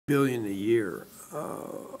billion a year.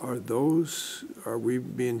 Are we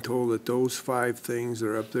being told that those 5 things that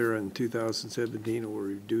are up there in 2017 will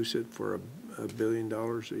reduce it for $1 billion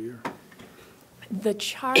a year? The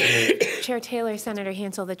charge, Chair Taylor, Senator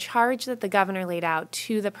Hansell, the charge that the governor laid out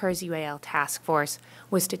to the PERS UAL task force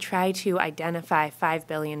was to try to identify $5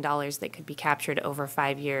 billion that could be captured over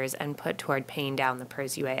 5 years and put toward paying down the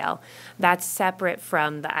PERS UAL. That's separate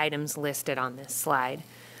from the items listed on this slide.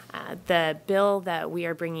 The bill that we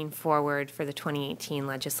are bringing forward for the 2018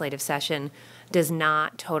 legislative session does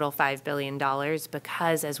not total $5 billion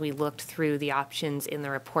because as we looked through the options in the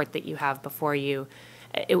report that you have before you,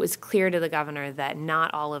 it was clear to the governor that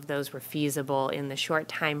not all of those were feasible in the short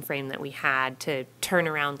time frame that we had to turn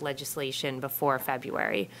around legislation before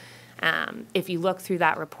February. If you look through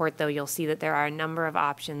that report, though, you'll see that there are a number of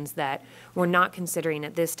options that we're not considering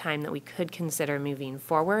at this time that we could consider moving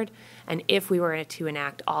forward. And if we were to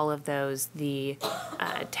enact all of those, the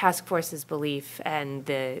task force's belief and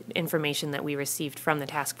the information that we received from the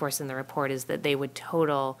task force in the report is that they would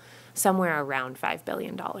total somewhere around $5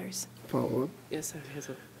 billion. Follow up? Yes, Senator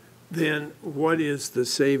Hansell. Then what is the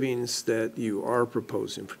savings that you are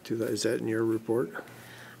proposing for 2000? Is that in your report?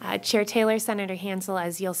 Chair Taylor, Senator Hansell,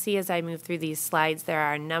 as you'll see as I move through these slides, there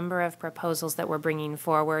are a number of proposals that we're bringing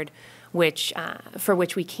forward for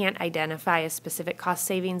which we can't identify a specific cost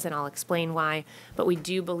savings, and I'll explain why. But we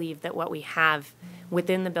do believe that what we have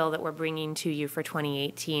within the bill that we're bringing to you for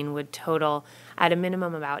 2018 would total at a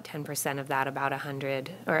minimum about 10% of that, about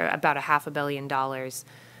 $500 million.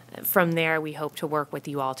 From there, we hope to work with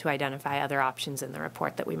you all to identify other options in the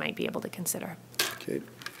report that we might be able to consider. Okay.